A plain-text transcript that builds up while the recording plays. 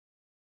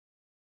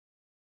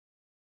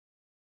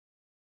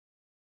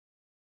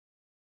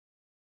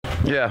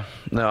Yeah,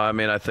 no, I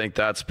mean, I think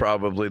that's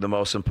probably the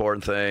most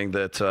important thing,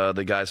 that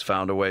the guys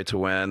found a way to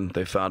win.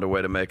 They found a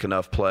way to make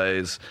enough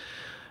plays.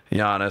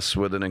 Giannis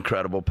with an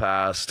incredible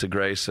pass to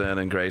Grayson,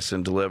 and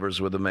Grayson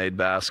delivers with a made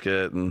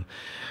basket. And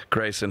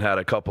Grayson had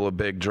a couple of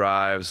big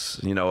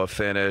drives, a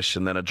finish,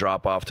 and then a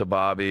drop off to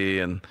Bobby.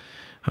 And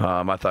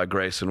I thought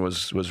Grayson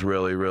was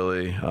really,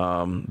 really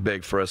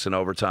big for us in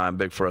overtime,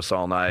 big for us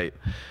all night.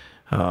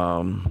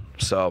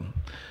 So,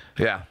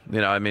 yeah,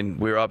 I mean,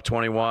 we were up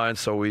 21,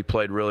 so we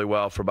played really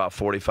well for about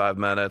 45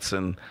 minutes,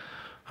 and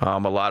a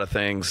lot of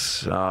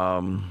things,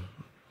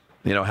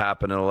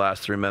 happened in the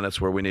last 3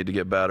 minutes where we need to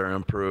get better and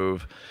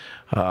improve.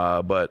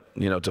 But,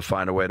 to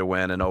find a way to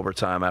win in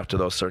overtime after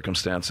those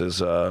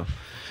circumstances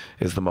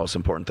is the most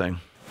important thing.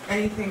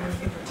 Anything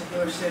in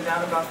particular stood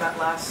out about that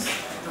last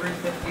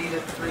 350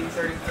 to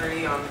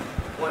 333 on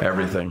one?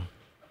 Everything.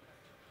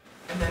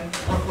 And then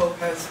Brook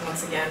Lopez,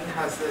 once again,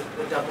 has the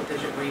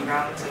double-digit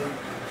rebounds. And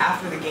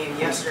after the game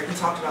yesterday, he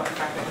talked about the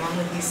fact that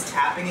normally he's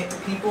tapping it to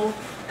people,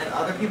 and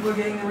other people are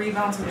getting the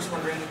rebounds. I'm just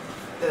wondering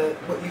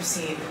what you've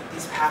seen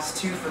these past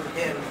two from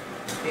him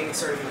being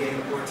sort of getting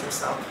the boards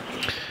himself.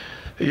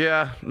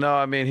 Yeah, no,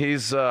 I mean,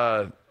 he's,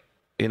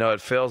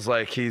 it feels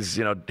like he's,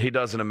 he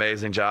does an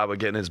amazing job of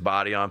getting his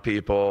body on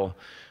people,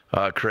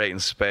 creating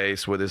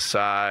space with his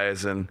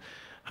size, and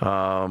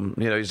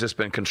he's just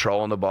been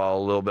controlling the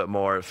ball a little bit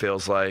more, it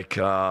feels like,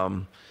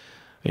 the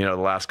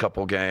last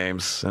couple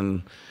games.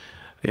 And,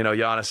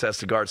 Giannis has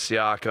to guard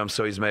Siakam,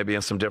 so he's maybe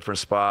in some different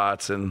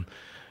spots and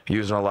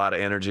using a lot of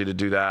energy to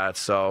do that.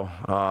 So,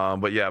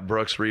 but yeah,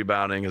 Brooks'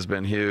 rebounding has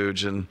been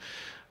huge, and,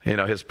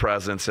 his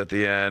presence at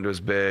the end was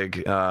big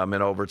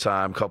in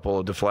overtime, couple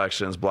of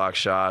deflections, block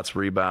shots,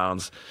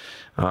 rebounds,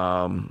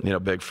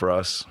 big for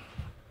us.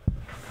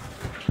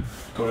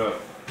 Go to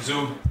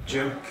Zoom,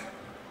 Jim.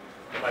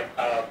 Mike,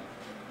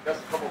 just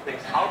a couple of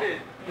things. How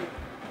did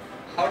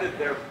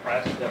their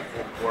press at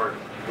full court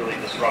really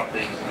disrupt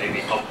things and maybe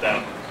help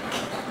them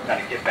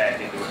kind of get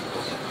back into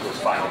those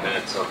final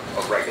minutes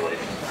of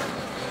regulation?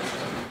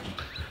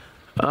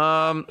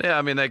 Yeah,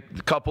 I mean, a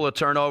couple of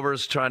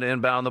turnovers trying to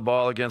inbound the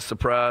ball against the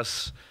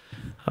press.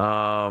 It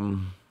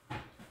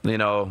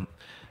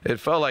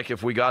felt like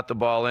if we got the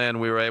ball in,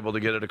 we were able to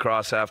get it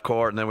across half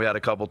court, and then we had a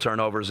couple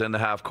turnovers in the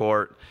half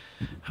court.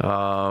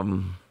 That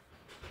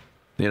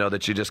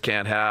you just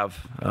can't have,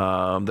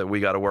 that we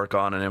got to work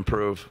on and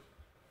improve.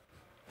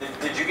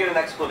 Did you get an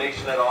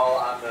explanation at all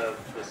on the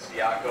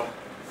Siakam,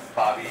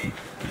 Bobby,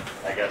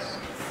 I guess,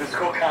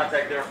 physical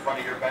contact there in front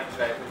of your bench?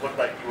 That it looked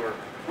like you were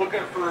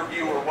looking for a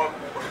review, or what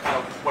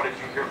did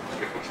you hear from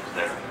your coaches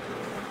there?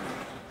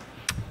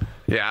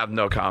 Yeah, I have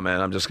no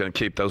comment. I'm just going to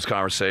keep those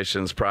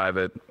conversations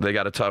private. They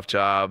got a tough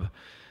job.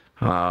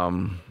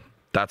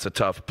 That's a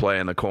tough play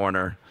in the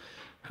corner.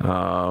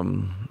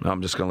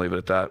 I'm just going to leave it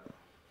at that.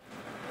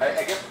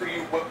 I guess for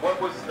you, what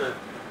was the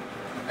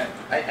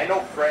 – I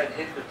know Fred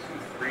hit the 2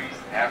 threes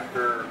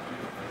after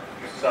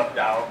you subbed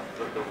out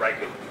the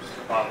regulars,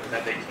 and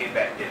then they came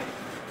back in.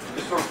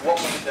 Just sort of what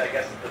was, I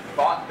guess, the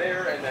thought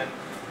there? And then,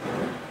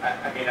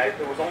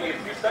 it was only a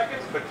few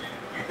seconds, but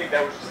do you think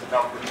that was just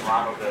enough for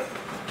Toronto to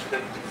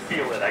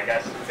feel it, I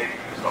guess, and maybe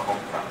use the home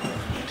crowd?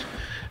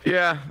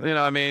 Yeah,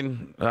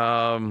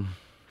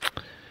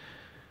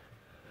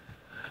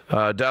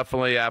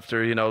 definitely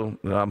after,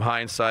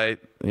 hindsight,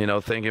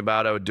 thinking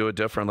about it, I would do it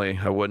differently.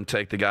 I wouldn't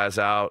take the guys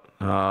out.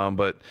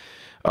 But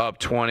up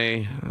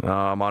 20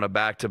 on a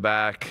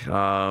back-to-back,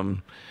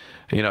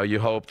 you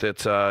hope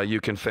that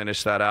you can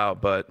finish that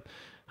out. But,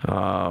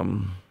 a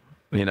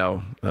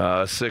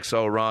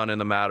 6-0 run in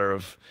the matter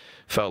of,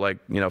 felt like,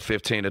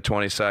 15 to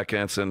 20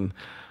 seconds. And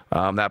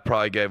that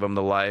probably gave them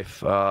the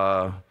life,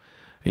 then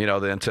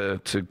to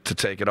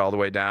take it all the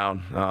way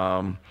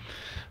down.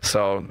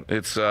 So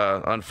it's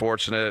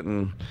unfortunate,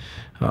 and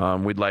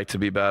we'd like to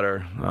be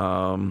better,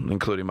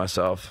 including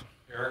myself.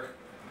 Eric?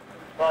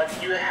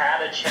 But you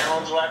had a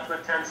challenge left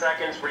with 10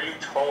 seconds. Were you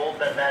told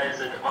that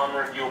is an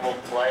unreviewable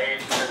play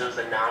because it was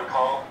a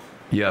non-call?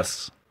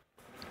 Yes.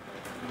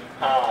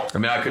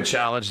 I could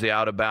challenge the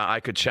out of bounds. I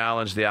could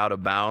challenge the out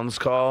of bounds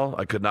call.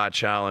 I could not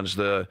challenge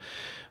the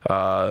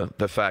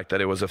fact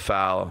that it was a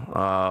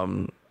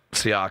foul.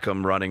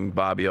 Siakam running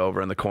Bobby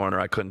over in the corner.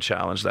 I couldn't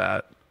challenge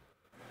that.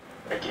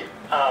 Thank you.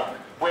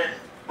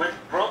 With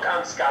Brook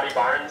on Scotty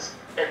Barnes,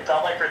 it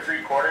felt like for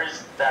 3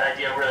 quarters that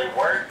idea really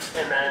worked,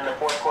 and then in the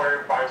 4th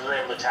quarter, Barnes was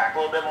able to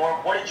tackle a bit more.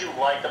 What did you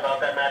like about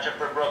that matchup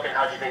for Brook, and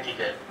how do you think he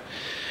did?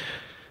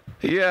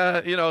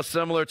 Yeah,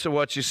 similar to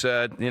what you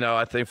said.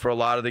 I think for a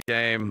lot of the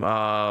game,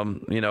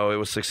 it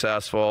was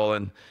successful,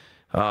 and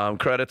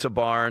credit to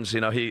Barnes. He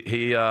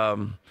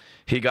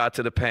got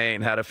to the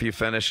paint, had a few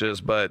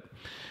finishes, but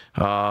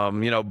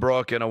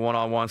Brook in a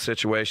one-on-one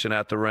situation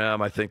at the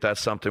rim, I think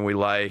that's something we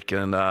like.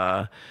 And,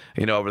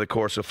 over the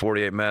course of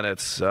 48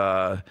 minutes,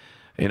 I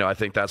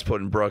think that's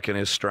putting Brook in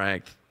his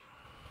strength.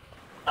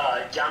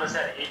 Giannis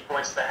had 8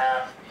 points at the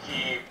half.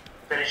 He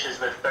finishes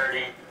with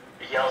 30.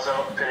 He also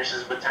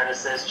finishes with 10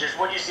 assists. Just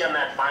what do you see on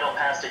that final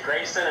pass to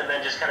Grayson, and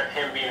then just kind of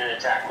him being in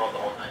attack mode the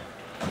whole night?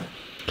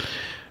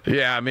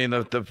 Yeah, I mean,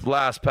 the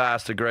last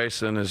pass to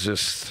Grayson is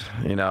just,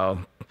 you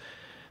know,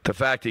 the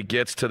fact he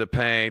gets to the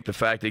paint, the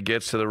fact he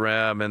gets to the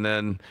rim, and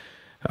then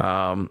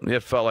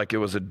it felt like it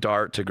was a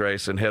dart to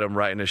Grayson, hit him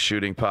right in his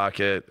shooting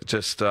pocket.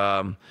 Just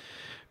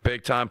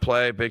big-time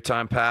play,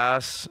 big-time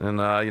pass, and,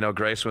 you know,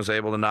 Grayson was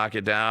able to knock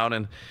it down.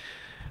 And,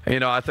 you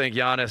know, I think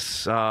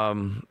Giannis,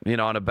 you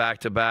know, on a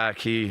back-to-back,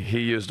 he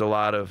used a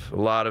lot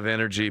of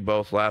energy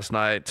both last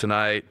night,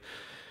 tonight.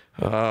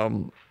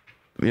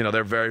 You know,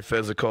 they're very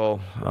physical,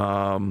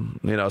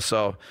 you know,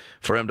 so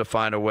for him to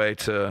find a way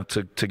to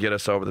get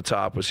us over the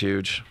top was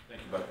huge.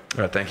 Thank you, bud.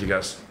 All right, thank you,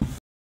 guys.